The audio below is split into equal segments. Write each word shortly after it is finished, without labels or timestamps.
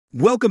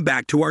Welcome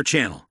back to our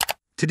channel.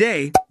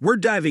 Today, we're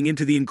diving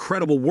into the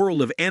incredible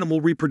world of animal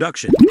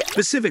reproduction,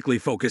 specifically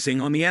focusing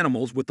on the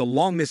animals with the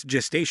longest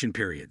gestation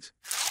periods.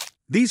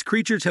 These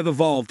creatures have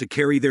evolved to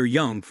carry their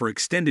young for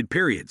extended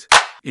periods,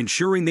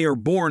 ensuring they are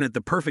born at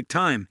the perfect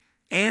time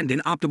and in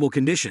optimal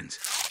conditions.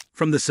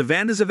 From the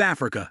savannas of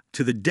Africa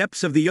to the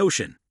depths of the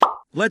ocean,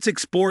 let's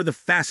explore the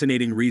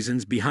fascinating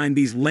reasons behind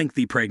these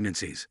lengthy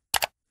pregnancies.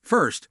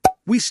 First,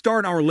 we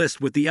start our list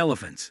with the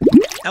elephants.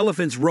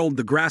 Elephants roam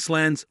the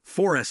grasslands,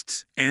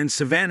 forests, and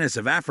savannas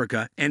of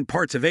Africa and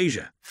parts of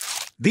Asia.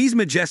 These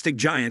majestic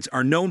giants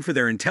are known for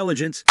their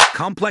intelligence,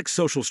 complex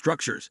social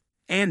structures,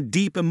 and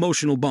deep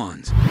emotional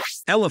bonds.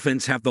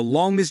 Elephants have the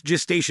longest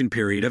gestation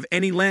period of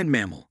any land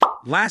mammal,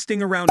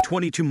 lasting around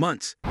 22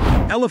 months.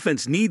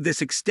 Elephants need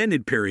this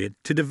extended period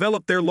to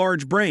develop their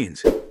large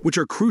brains, which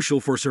are crucial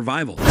for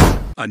survival.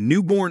 A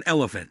newborn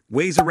elephant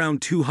weighs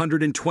around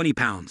 220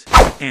 pounds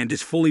and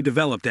is fully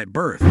developed at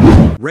birth,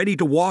 ready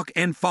to walk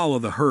and follow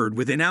the herd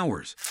within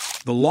hours.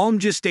 The long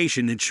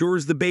gestation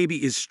ensures the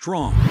baby is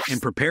strong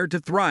and prepared to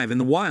thrive in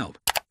the wild.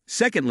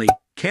 Secondly,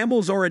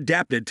 camels are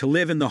adapted to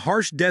live in the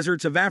harsh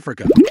deserts of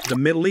Africa, the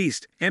Middle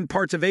East, and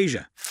parts of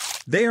Asia.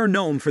 They are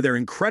known for their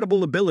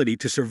incredible ability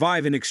to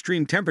survive in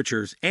extreme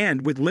temperatures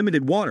and with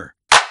limited water.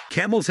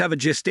 Camels have a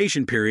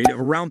gestation period of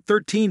around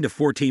 13 to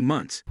 14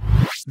 months.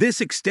 This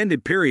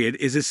extended period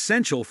is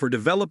essential for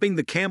developing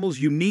the camel's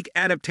unique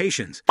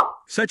adaptations,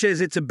 such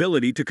as its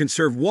ability to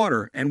conserve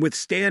water and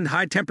withstand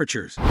high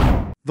temperatures.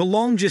 The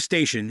long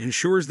gestation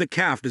ensures the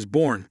calf is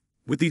born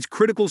with these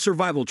critical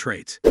survival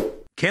traits.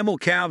 Camel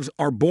calves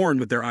are born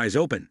with their eyes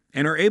open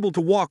and are able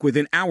to walk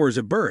within hours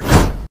of birth,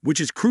 which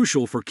is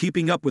crucial for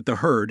keeping up with the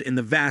herd in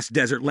the vast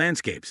desert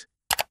landscapes.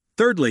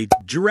 Thirdly,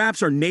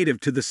 giraffes are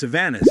native to the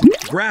savannas,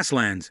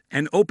 grasslands,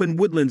 and open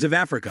woodlands of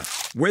Africa,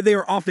 where they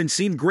are often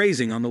seen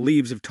grazing on the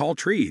leaves of tall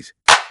trees.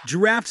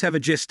 Giraffes have a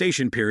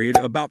gestation period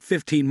of about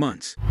 15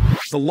 months.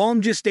 The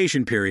long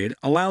gestation period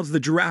allows the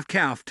giraffe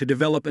calf to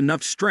develop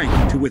enough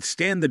strength to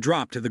withstand the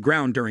drop to the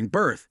ground during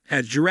birth,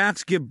 as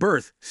giraffes give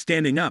birth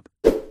standing up.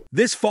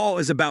 This fall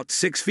is about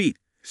 6 feet,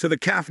 so the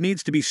calf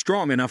needs to be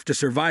strong enough to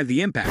survive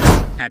the impact.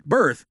 At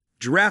birth,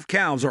 giraffe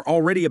calves are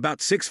already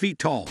about 6 feet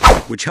tall,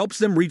 which helps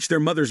them reach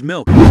their mother's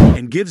milk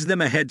and gives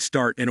them a head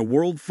start in a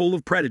world full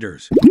of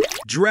predators.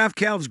 Giraffe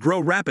calves grow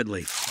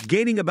rapidly,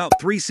 gaining about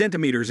 3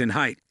 centimeters in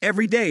height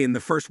every day in the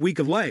first week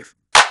of life.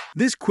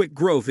 This quick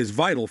growth is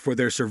vital for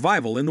their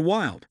survival in the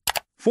wild.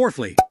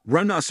 Fourthly,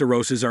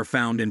 rhinoceroses are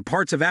found in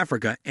parts of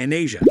Africa and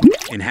Asia,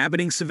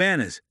 inhabiting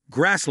savannas,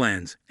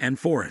 grasslands, and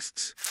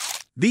forests.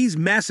 These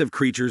massive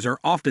creatures are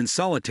often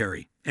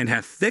solitary and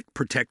have thick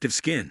protective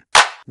skin.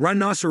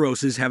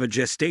 Rhinoceroses have a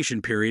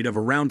gestation period of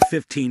around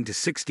 15 to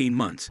 16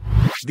 months.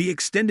 The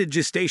extended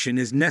gestation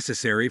is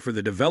necessary for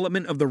the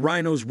development of the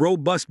rhino's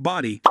robust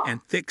body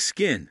and thick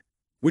skin,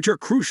 which are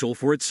crucial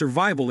for its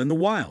survival in the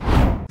wild.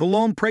 The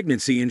long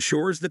pregnancy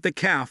ensures that the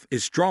calf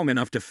is strong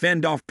enough to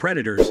fend off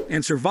predators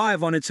and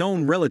survive on its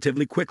own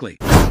relatively quickly.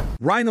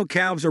 Rhino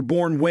calves are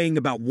born weighing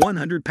about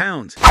 100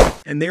 pounds,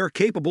 and they are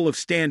capable of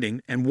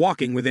standing and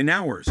walking within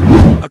hours,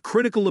 a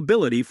critical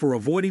ability for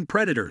avoiding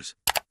predators.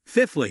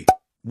 Fifthly,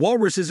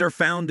 walruses are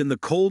found in the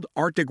cold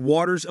Arctic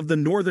waters of the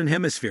Northern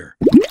Hemisphere.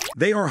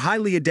 They are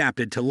highly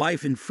adapted to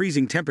life in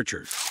freezing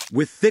temperatures,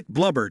 with thick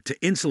blubber to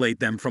insulate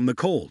them from the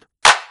cold.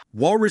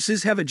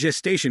 Walruses have a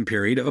gestation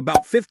period of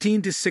about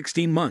 15 to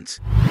 16 months.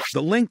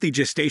 The lengthy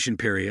gestation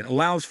period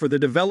allows for the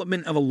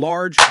development of a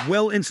large,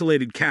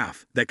 well-insulated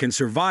calf that can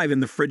survive in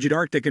the frigid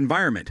Arctic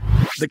environment.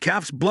 The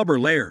calf's blubber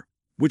layer,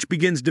 which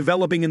begins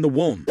developing in the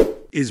womb,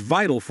 is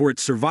vital for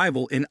its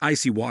survival in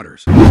icy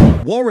waters.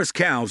 Walrus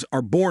calves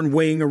are born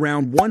weighing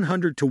around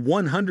 100 to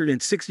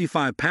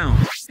 165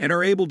 pounds and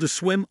are able to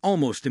swim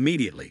almost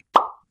immediately.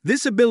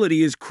 This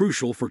ability is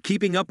crucial for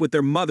keeping up with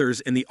their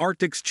mothers in the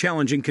Arctic's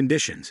challenging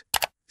conditions.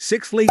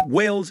 Sixthly,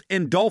 whales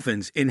and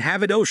dolphins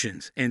inhabit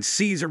oceans and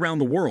seas around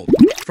the world,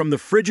 from the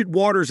frigid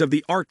waters of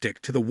the Arctic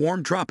to the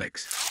warm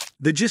tropics.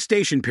 The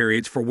gestation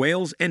periods for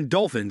whales and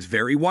dolphins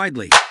vary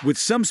widely, with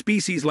some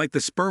species like the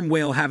sperm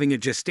whale having a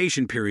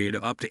gestation period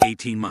of up to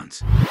 18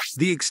 months.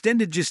 The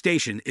extended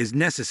gestation is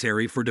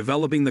necessary for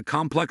developing the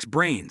complex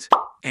brains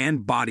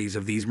and bodies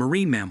of these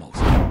marine mammals.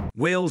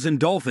 Whales and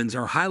dolphins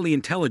are highly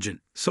intelligent,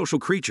 social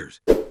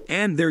creatures,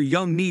 and their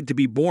young need to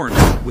be born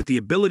with the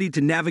ability to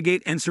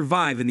navigate and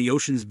survive in the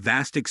ocean's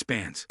vast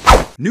expanse.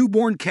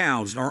 Newborn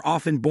calves are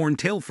often born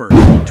tail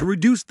first to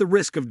reduce the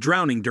risk of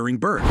drowning during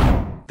birth.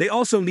 They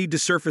also need to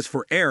surface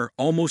for air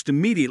almost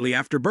immediately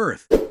after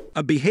birth,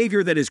 a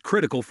behavior that is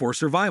critical for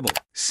survival.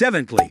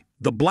 Seventhly,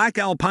 the Black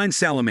Alpine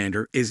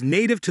Salamander is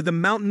native to the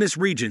mountainous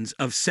regions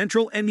of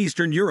Central and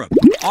Eastern Europe,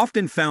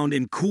 often found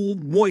in cool,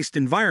 moist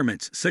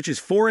environments such as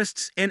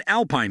forests and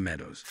alpine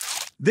meadows.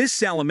 This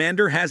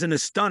salamander has an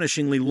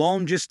astonishingly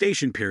long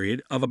gestation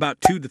period of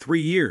about 2 to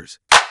 3 years.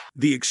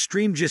 The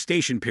extreme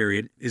gestation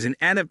period is an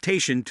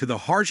adaptation to the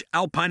harsh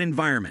alpine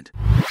environment.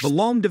 The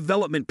long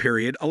development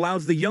period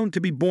allows the young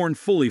to be born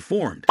fully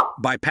formed,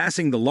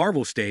 bypassing the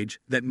larval stage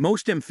that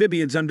most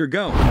amphibians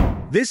undergo.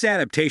 This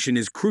adaptation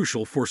is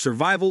crucial for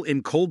survival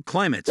in cold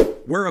climates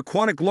where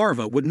aquatic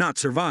larvae would not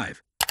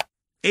survive.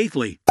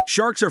 Eighthly,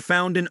 sharks are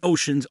found in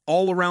oceans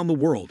all around the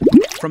world,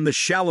 from the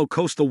shallow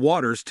coastal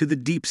waters to the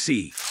deep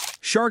sea.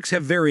 Sharks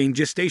have varying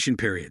gestation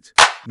periods,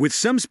 with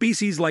some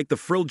species like the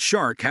frilled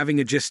shark having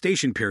a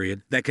gestation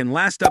period that can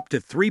last up to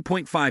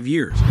 3.5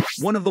 years,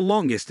 one of the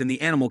longest in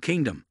the animal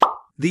kingdom.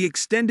 The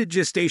extended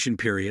gestation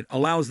period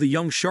allows the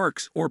young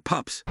sharks, or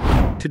pups,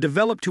 to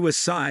develop to a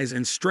size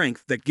and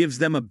strength that gives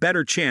them a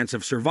better chance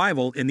of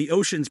survival in the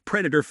ocean's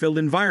predator-filled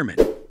environment.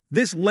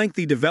 This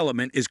lengthy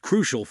development is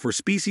crucial for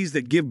species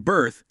that give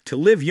birth to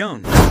live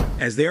young,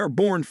 as they are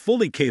born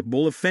fully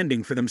capable of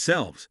fending for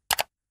themselves.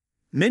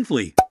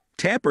 Ninthly,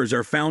 tapirs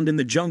are found in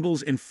the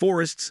jungles and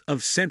forests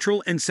of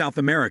Central and South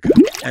America,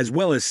 as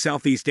well as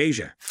Southeast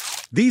Asia.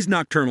 These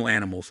nocturnal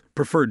animals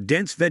prefer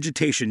dense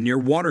vegetation near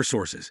water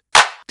sources.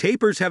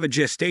 Tapirs have a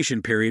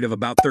gestation period of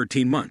about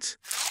 13 months.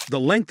 The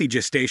lengthy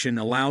gestation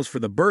allows for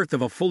the birth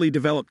of a fully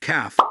developed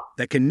calf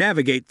that can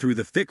navigate through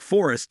the thick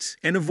forests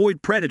and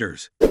avoid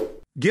predators.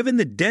 Given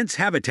the dense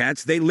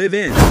habitats they live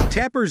in,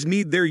 tapirs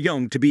need their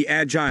young to be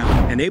agile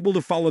and able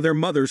to follow their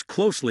mothers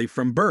closely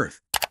from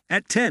birth.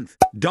 At 10th,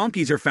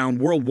 donkeys are found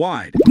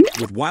worldwide,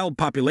 with wild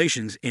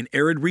populations in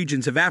arid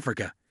regions of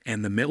Africa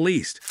and the Middle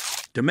East.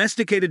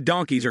 Domesticated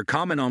donkeys are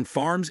common on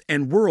farms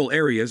and rural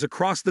areas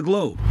across the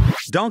globe.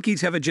 Donkeys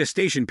have a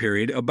gestation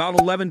period about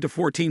 11 to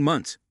 14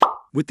 months,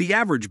 with the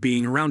average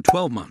being around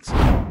 12 months.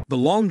 The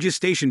long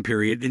gestation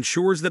period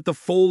ensures that the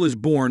foal is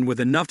born with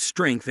enough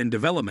strength and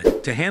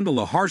development to handle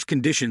the harsh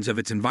conditions of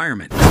its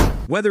environment,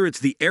 whether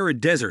it's the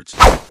arid deserts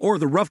or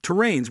the rough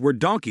terrains where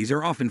donkeys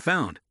are often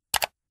found.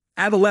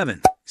 At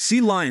 11,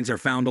 sea lions are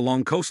found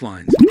along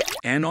coastlines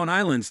and on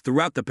islands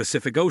throughout the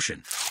Pacific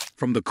Ocean,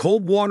 from the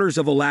cold waters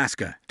of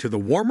Alaska to the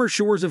warmer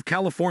shores of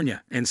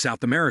California and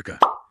South America.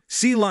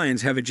 Sea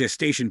lions have a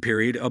gestation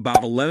period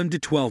about 11 to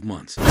 12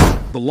 months.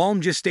 The long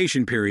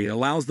gestation period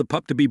allows the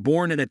pup to be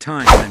born at a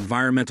time when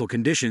environmental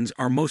conditions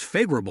are most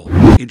favorable,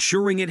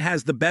 ensuring it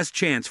has the best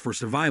chance for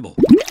survival.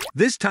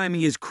 This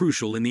timing is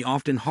crucial in the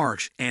often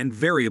harsh and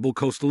variable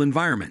coastal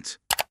environments.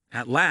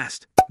 At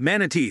last,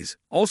 manatees,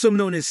 also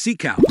known as sea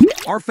cows,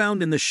 are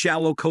found in the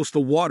shallow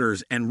coastal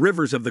waters and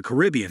rivers of the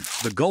Caribbean,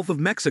 the Gulf of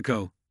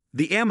Mexico,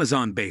 the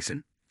Amazon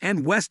basin,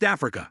 and West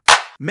Africa.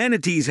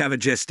 Manatees have a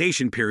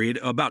gestation period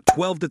of about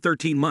 12 to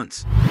 13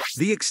 months.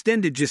 The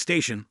extended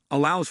gestation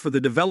allows for the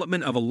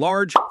development of a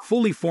large,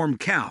 fully formed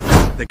calf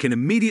that can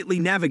immediately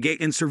navigate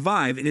and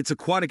survive in its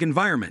aquatic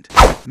environment.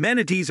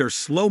 Manatees are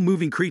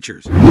slow-moving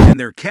creatures, and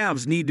their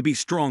calves need to be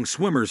strong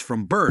swimmers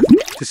from birth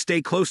to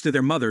stay close to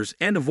their mothers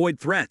and avoid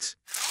threats.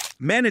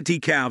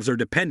 Manatee calves are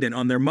dependent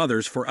on their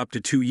mothers for up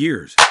to 2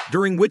 years,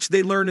 during which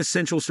they learn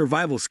essential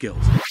survival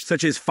skills,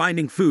 such as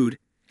finding food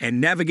and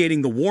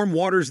navigating the warm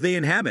waters they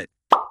inhabit.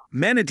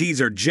 Manatees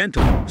are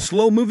gentle,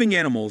 slow-moving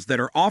animals that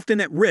are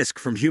often at risk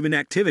from human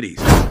activities,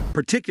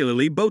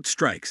 particularly boat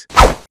strikes.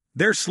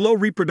 Their slow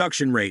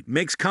reproduction rate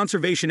makes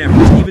conservation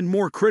efforts even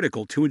more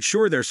critical to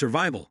ensure their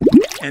survival.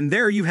 And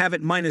there you have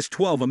it,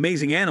 -12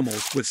 amazing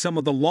animals with some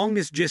of the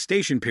longest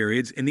gestation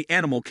periods in the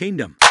animal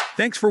kingdom.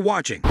 Thanks for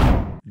watching.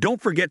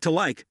 Don't forget to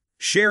like,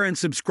 share, and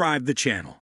subscribe the channel.